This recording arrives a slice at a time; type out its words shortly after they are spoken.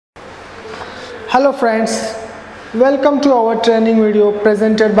Hello friends, welcome to our training video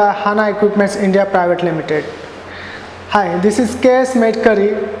presented by Hanna Equipments India Private Limited. Hi, this is KS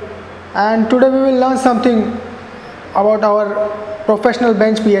Medkari and today we will learn something about our professional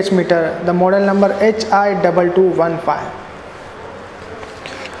bench pH meter, the model number HI2215.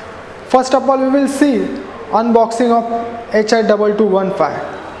 First of all, we will see unboxing of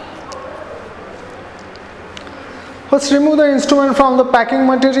HI2215. First, remove the instrument from the packing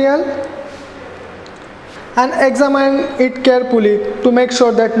material and examine it carefully to make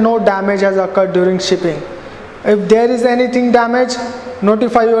sure that no damage has occurred during shipping. If there is anything damaged,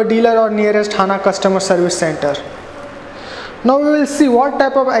 notify your dealer or nearest Hanna customer service center. Now we will see what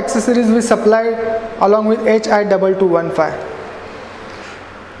type of accessories we supplied along with HI2215.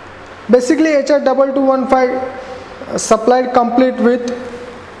 Basically, HI2215 supplied complete with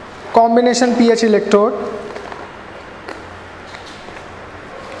combination pH electrode,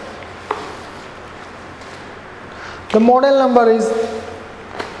 the model number is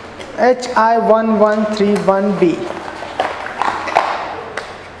HI1131B.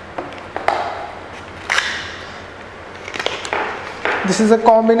 This is a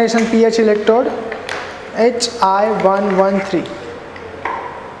combination pH electrode HI113.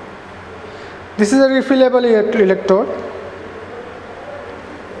 This is a refillable electrode.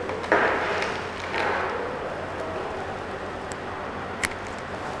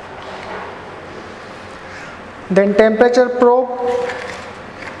 Then temperature probe,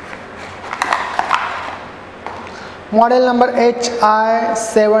 model number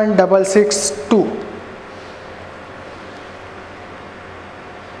HI7662.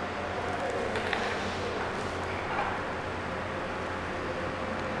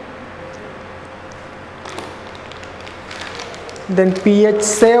 Then pH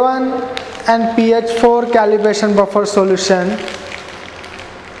 7 and pH 4 calibration buffer solution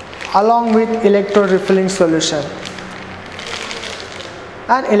along with electrode refilling solution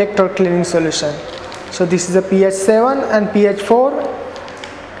and electrode cleaning solution. So this is a pH 7 and pH 4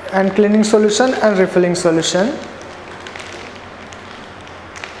 and cleaning solution and refilling solution.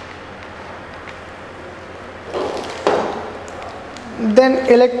 Then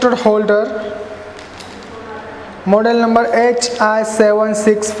electrode holder, model number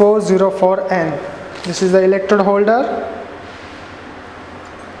HI76404N. This is the electrode holder.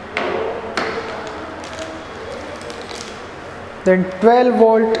 Then 12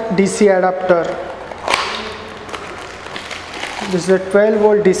 volt DC adapter. This is a 12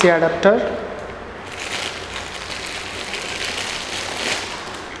 volt DC adapter.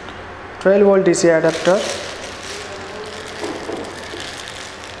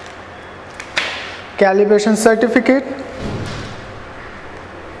 Calibration certificate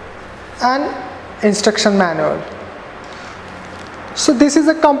and instruction manual. So this is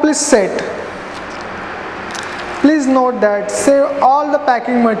a complete set. Please note that save all the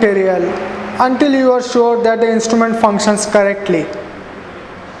packing material until you are sure that the instrument functions correctly.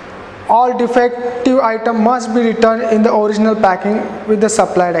 All defective items must be returned in the original packing with the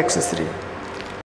supplied accessory.